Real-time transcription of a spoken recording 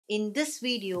In this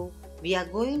video, we are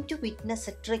going to witness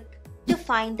a trick to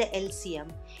find the LCM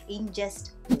in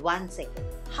just 1 second.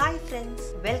 Hi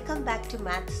friends, welcome back to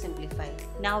Math Simplified.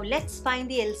 Now let's find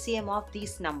the LCM of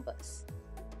these numbers.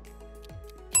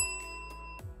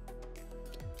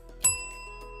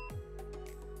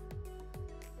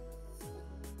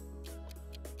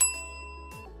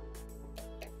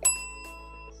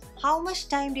 How much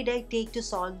time did I take to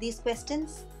solve these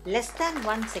questions? Less than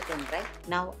 1 second, right?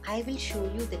 Now I will show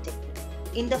you the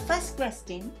technique. In the first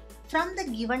question, from the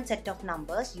given set of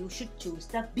numbers, you should choose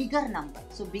the bigger number.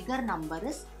 So bigger number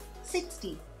is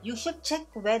 16. You should check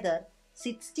whether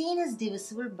 16 is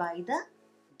divisible by the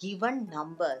given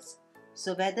numbers.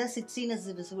 So whether 16 is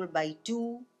divisible by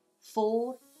 2,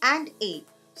 4 and 8.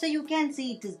 So you can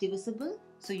see it is divisible.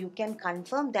 So you can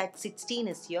confirm that 16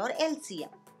 is your LCM.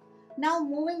 Now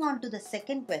moving on to the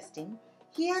second question,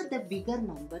 here the bigger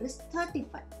number is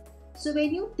 35. So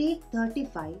when you take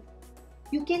 35,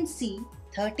 you can see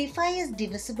 35 is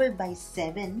divisible by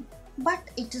 7, but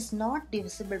it is not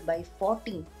divisible by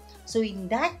 14. So in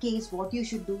that case, what you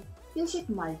should do? You should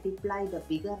multiply the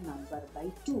bigger number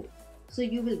by 2. So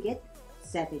you will get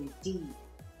 70.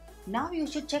 Now you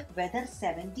should check whether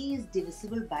 70 is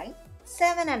divisible by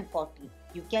 7 and 14.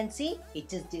 You can see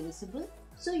it is divisible.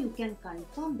 So you can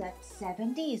confirm that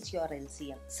 70 is your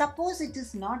LCM. Suppose it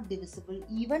is not divisible,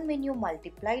 even when you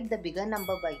multiplied the bigger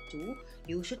number by 2,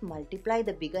 you should multiply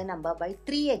the bigger number by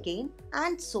 3 again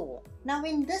and so on. Now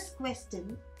in this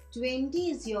question,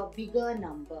 20 is your bigger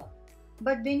number.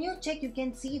 But when you check, you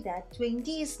can see that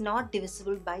 20 is not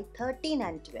divisible by 13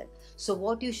 and 12. So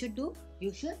what you should do?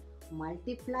 You should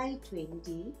multiply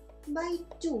 20 by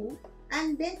 2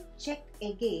 and then check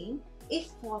again if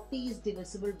 40 is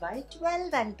divisible by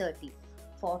 12 and 30.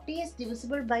 40 is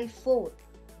divisible by 4.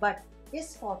 But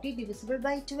is 40 divisible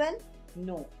by 12?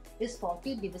 No. Is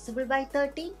 40 divisible by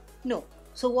 13? No.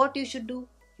 So what you should do?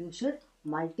 You should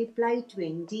multiply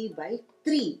 20 by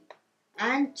 3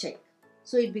 and check.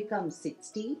 So it becomes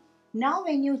 60. Now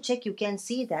when you check, you can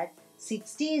see that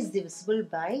 60 is divisible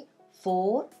by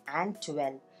 4 and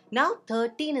 12. Now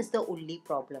 13 is the only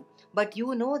problem. But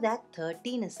you know that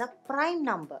 13 is a prime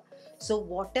number. So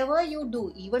whatever you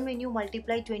do, even when you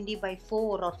multiply 20 by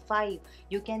 4 or 5,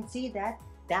 you can see that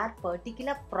that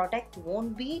particular product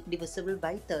won't be divisible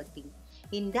by 13.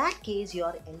 In that case,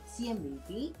 your LCM will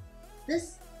be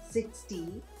this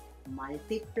 60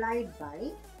 multiplied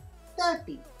by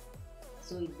 30.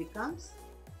 So it becomes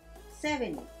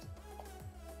 70.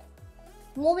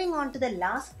 Moving on to the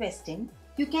last question,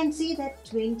 you can see that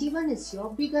 21 is your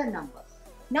bigger number.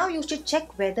 Now you should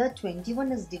check whether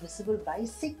 21 is divisible by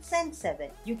 6 and 7.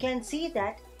 You can see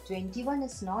that 21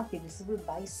 is not divisible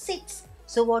by 6.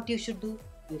 So what you should do?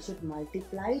 You should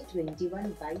multiply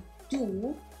 21 by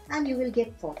 2 and you will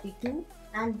get 42.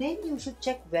 And then you should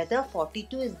check whether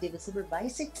 42 is divisible by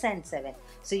 6 and 7.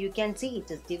 So you can see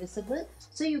it is divisible.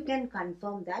 So you can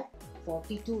confirm that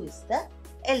 42 is the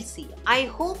LCM. I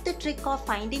hope the trick of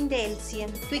finding the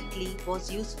LCM quickly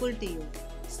was useful to you.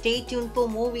 Stay tuned for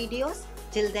more videos.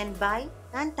 Till then, bye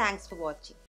and thanks for watching.